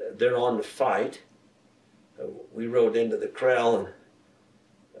they're on the fight. We rode into the corral,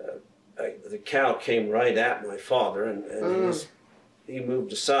 and the cow came right at my father, and he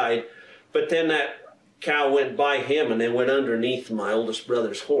moved aside, but then that cow went by him and then went underneath my oldest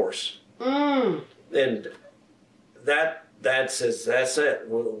brother's horse. And Dad says, that's it.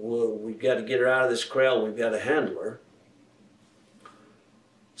 We've got to get her out of this corral. We've got to handle her.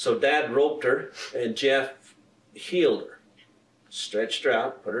 So Dad roped her, and Jeff healed her, stretched her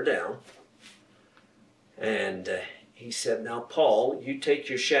out, put her down. And he said, now, Paul, you take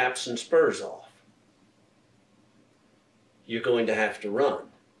your chaps and spurs off. You're going to have to run.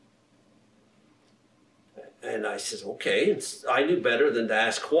 And I says, okay. I knew better than to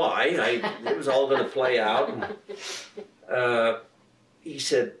ask why. It was all going to play out. And, he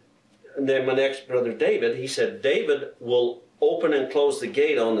said, and then my next brother, David, he said, David will open and close the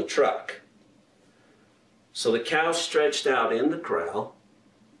gate on the truck. So the cow stretched out in the corral.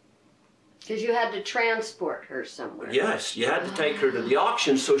 Because you had to transport her somewhere. Yes, you had to take her to the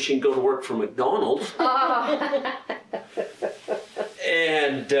auction so she can go to work for McDonald's.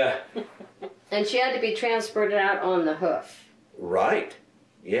 And she had to be transported out on the hoof. Right,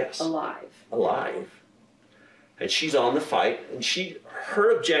 yes. Alive. And she's on the fight, and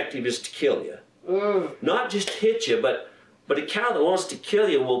her objective is to kill you. Not just hit you, but a cow that wants to kill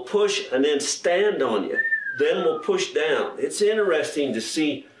you will push and then stand on you. Then will push down. It's interesting to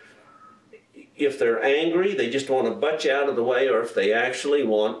see if they're angry, they just want to butt you out of the way, or if they actually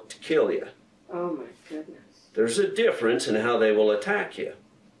want to kill you. Oh my goodness. There's a difference in how they will attack you.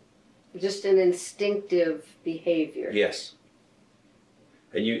 Just an instinctive behavior. Yes.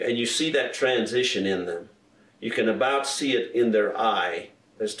 And you see that transition in them. You can about see it in their eye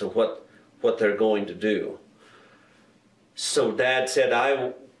as to what they're going to do. So Dad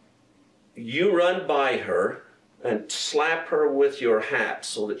said, you run by her and slap her with your hat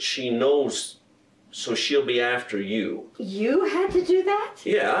so that she knows, so she'll be after you. You had to do that?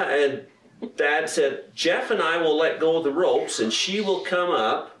 Yeah, and Dad said, Jeff and I will let go of the ropes and she will come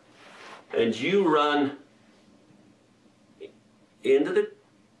up and you run into the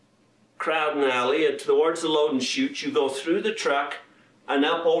Crowden alley and towards the load and chute. You go through the truck and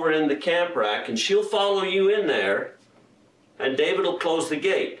up over in the camp rack and she'll follow you in there and David will close the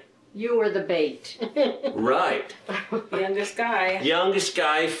gate. You were the bait. Right. Youngest guy. Youngest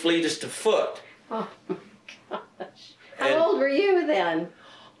guy, fleetest of foot. Oh my gosh. How old were you then?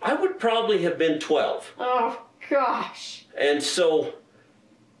 I would probably have been 12. Oh gosh. And so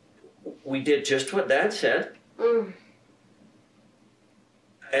we did just what Dad said. Mm.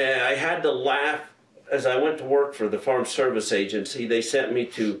 And I had to laugh as I went to work for the Farm Service Agency. They sent me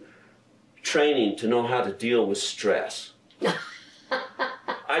to training to know how to deal with stress.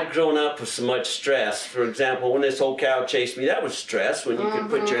 I'd grown up with so much stress. For example, when this old cow chased me, that was stress. When you could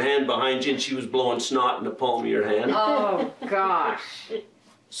put your hand behind you and she was blowing snot in the palm of your hand. Oh gosh.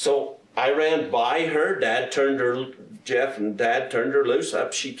 So I ran by her. Jeff and Dad turned her loose.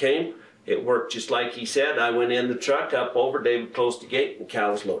 Up she came. It worked just like he said. I went in the truck, up over. David closed the gate, and the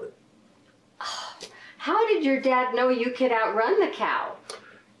cow was loaded. How did your dad know you could outrun the cow?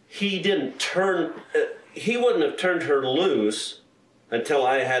 He didn't turn. He wouldn't have turned her loose until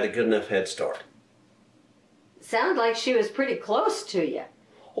I had a good enough head start. Sounded like she was pretty close to you.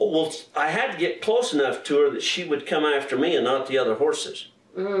 Oh, well, I had to get close enough to her that she would come after me and not the other horses.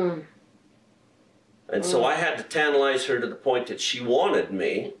 Mm. And so I had to tantalize her to the point that she wanted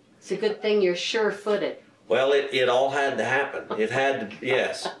me. It's a good thing you're sure-footed. Well, it all had to happen. It had to,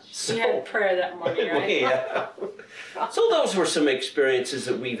 yes. She had prayer that morning, right? Yeah. So those were some experiences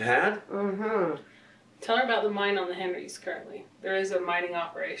that we've had. Mm-hmm. Tell her about the mine on the Henrys currently. There is a mining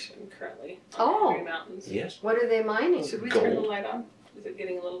operation currently on Oh. the Henry Mountains. Yes. What are they mining? Should we turn the Gold. light on? Is it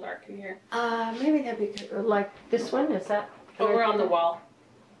getting a little dark in here? Maybe that'd be good. Like this one, is that? Over on the wall.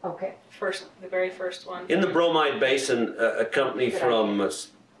 Okay. The very first one. In the Bromide Basin, a company from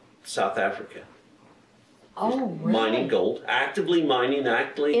South Africa. Oh, really? Mining gold. Actively mining, In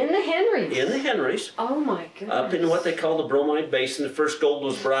the Henrys? in the Henrys. Oh my goodness. Up in what they call the Bromide Basin. The first gold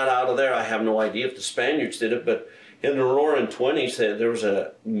was brought out of there. I have no idea if the Spaniards did it, but in the Roaring 20s, there was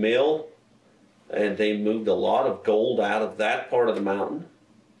a mill, and they moved a lot of gold out of that part of the mountain.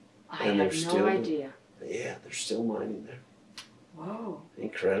 I and had they're no still- idea. Yeah, they're still mining there. Whoa.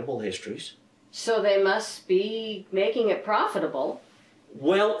 Incredible histories. So they must be making it profitable.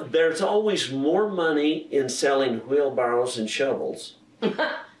 Well, there's always more money in selling wheelbarrows and shovels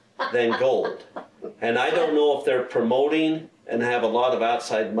than gold. And I don't know if they're promoting and have a lot of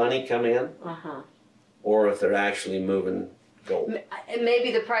outside money come in, Uh-huh. or if they're actually moving gold. And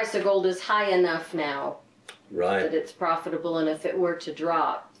maybe the price of gold is high enough now that Right. it's profitable, and if it were to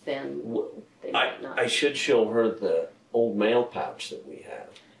drop, then W- they might not. I should show her the old mail pouch that we have.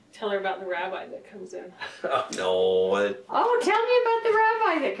 Tell her about the rabbi that comes in. Oh, no. Oh, tell me about the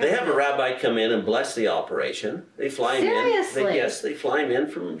rabbi that comes They have a in. rabbi come in and bless the operation. They fly him in. Seriously? Yes, they fly him in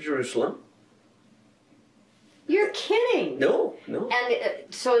from Jerusalem. You're kidding. No.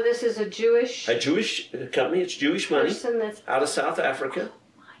 And so this is a Jewish A Jewish company. It's Jewish money person that's... out of South Africa.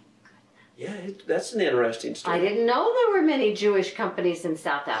 Oh my goodness. Yeah, that's an interesting I story. didn't know there were many Jewish companies in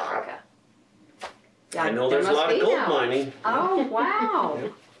South Africa. I know There there's a must lot of be gold now. mining. Oh, wow. Yeah.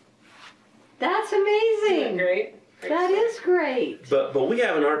 That's Isn't that amazing. great? That is great. But we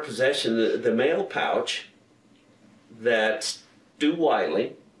have in our possession the mail pouch that Stu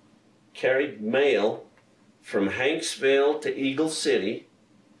Wiley carried mail from Hanksville to Eagle City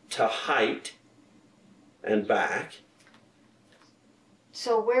to Height and back.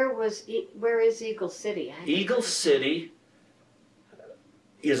 So where is Eagle City? Eagle City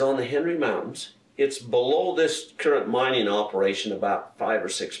is on the Henry Mountains. It's below this current mining operation about 5 or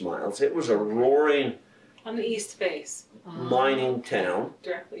 6 miles. It was a roaring On the east face, mining town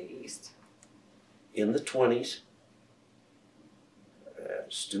directly east. in the 20s.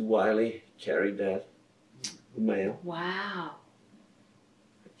 Stu Wiley carried that mail. Wow.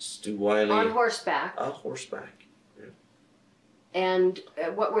 Stu Wiley On horseback. on horseback. And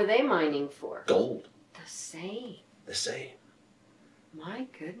what were they mining for? Gold, The same. the same. My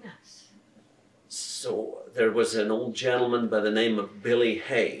goodness. So there was an old gentleman by the name of Billy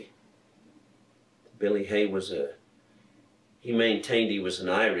Hay Billy Hay he maintained he was an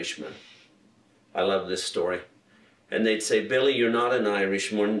Irishman. I love this story. And they'd say, Billy, you're not an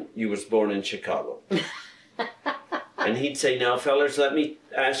Irishman, you was born in Chicago. And he'd say, now fellers, let me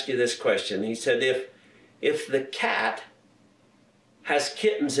ask you this question. He said, if the cat has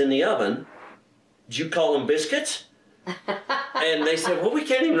kittens in the oven, do you call them biscuits? And they said, well, we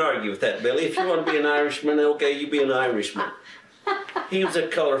can't even argue with that, Billy. If you want to be an Irishman, okay, you be an Irishman. He was a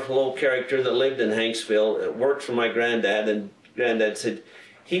colorful old character that lived in Hanksville, worked for my granddad, and granddad said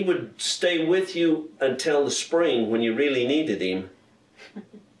he would stay with you until the spring when you really needed him.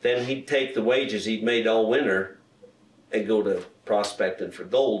 Then he'd take the wages he'd made all winter and go to prospecting for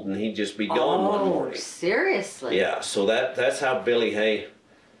gold, and he'd just be gone one morning. Seriously? Yeah, so that's how Billy Hay,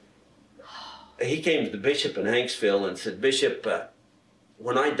 he came to the bishop in Hanksville and said, Bishop,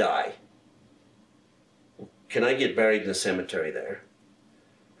 when I die, can I get buried in the cemetery there?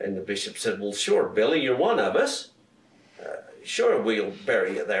 And the bishop said, well, sure, Billy, you're one of us. Sure, we'll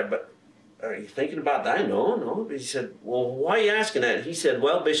bury you there, but are you thinking about that? No. He said, well, why are you asking that? He said,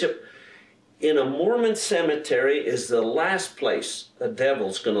 well, Bishop, in a Mormon cemetery is the last place a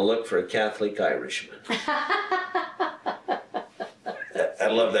devil's going to look for a Catholic Irishman. I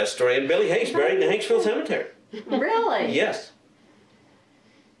love that story. And Billy Hay's buried in the Hanksville Cemetery. Really? Yes.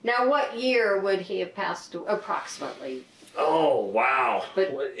 Now, what year would he have passed away, approximately? Oh, wow.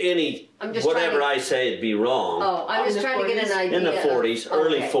 But whatever I say, it'd be wrong. Oh, I'm just trying to get an idea. In the 40s,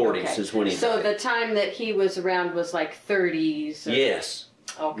 early 40s is when he died. So the time that he was around was like 30s? Yes.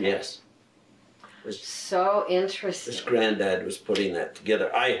 Okay. Yes. So interesting. This granddad was putting that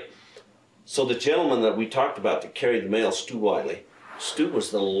together. So the gentleman that we talked about that carried the mail, Stu Wiley, Stu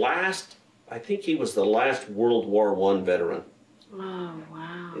was the last, I think he was the last World War I veteran. Oh,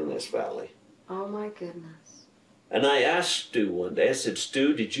 wow. In this valley. Oh, my goodness. And I asked Stu one day, I said,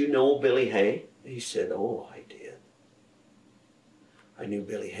 Stu, did you know Billy Hay? He said, oh, I did. I knew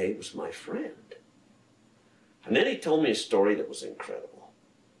Billy Hay was my friend. And then he told me a story that was incredible.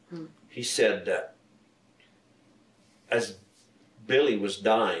 He said, as Billy was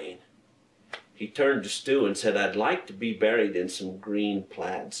dying, he turned to Stu and said, I'd like to be buried in some green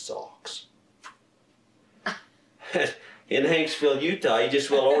plaid socks. In Hanksville, Utah, he just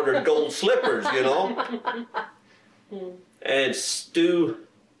well ordered gold slippers, you know. And Stu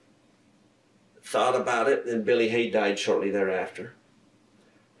thought about it, and Billy Hay died shortly thereafter.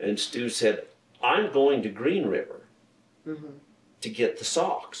 And Stu said, I'm going to Green River to get the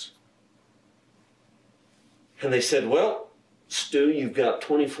socks. And they said, well, Stu, you've got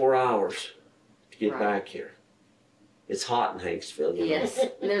 24 hours to get back here. It's hot in Hanksville, you know. Yes,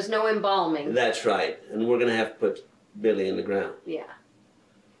 there's no embalming. That's right. And we're going to have to put Billy in the ground. Yeah.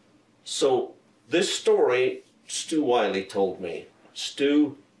 So this story, Stu Wiley told me.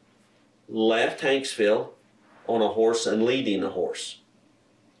 Stu left Hanksville on a horse and leading a horse.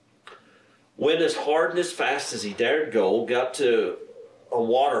 Went as hard and as fast as he dared go, got to a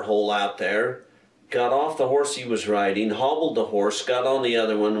water hole out there, got off the horse he was riding, hobbled the horse, got on the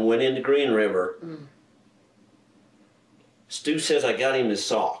other one, and went into Green River. Stu says, I got him his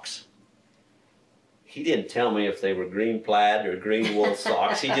socks. He didn't tell me if they were green plaid or green wool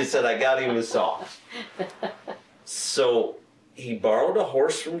socks. He just said, I got him his socks. So he borrowed a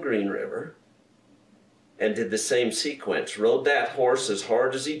horse from Green River and did the same sequence. Rode that horse as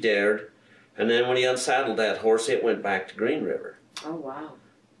hard as he dared, and then when he unsaddled that horse, it went back to Green River. Oh, wow.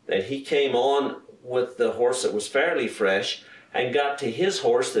 And he came on with the horse that was fairly fresh and got to his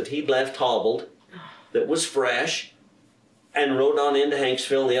horse that he'd left hobbled, that was fresh, and rode on into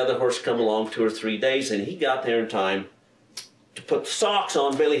Hanksville. And the other horse come along 2 or 3 days, and he got there in time to put the socks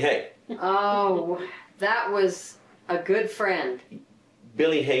on Billy Hay. Oh, that was a good friend.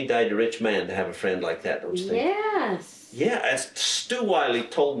 Billy Hay died a rich man to have a friend like that, don't you think? Yes. Yeah, Stu Wiley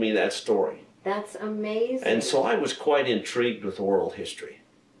told me that story. That's amazing. And so I was quite intrigued with oral history.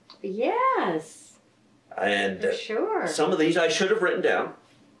 Yes. And For sure. Some of these I should have written down.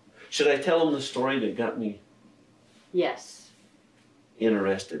 Should I tell them the story that got me Yes.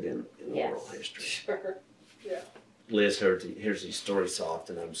 interested in Yes. oral history? Sure. Yeah. Liz hears these stories so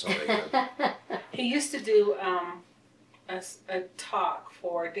often, I'm sorry. He used to do a talk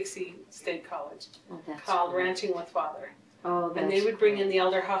for Dixie State College Oh, that's called great. Ranching with Father. Oh, that's And they would bring great. in the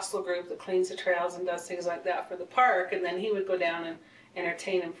elder hostel group that cleans the trails and does things like that for the park, and then he would go down and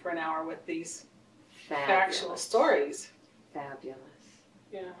entertain them for an hour with these factual stories. Fabulous.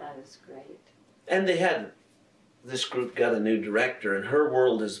 Yeah. That is great. And this group got a new director, and her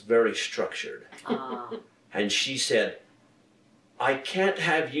world is very structured. And she said, I can't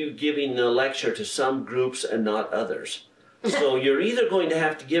have you giving a lecture to some groups and not others. So you're either going to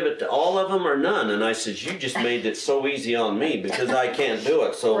have to give it to all of them or none. And I says, you just made it so easy on me because I can't do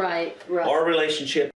it. So Right, right. our relationship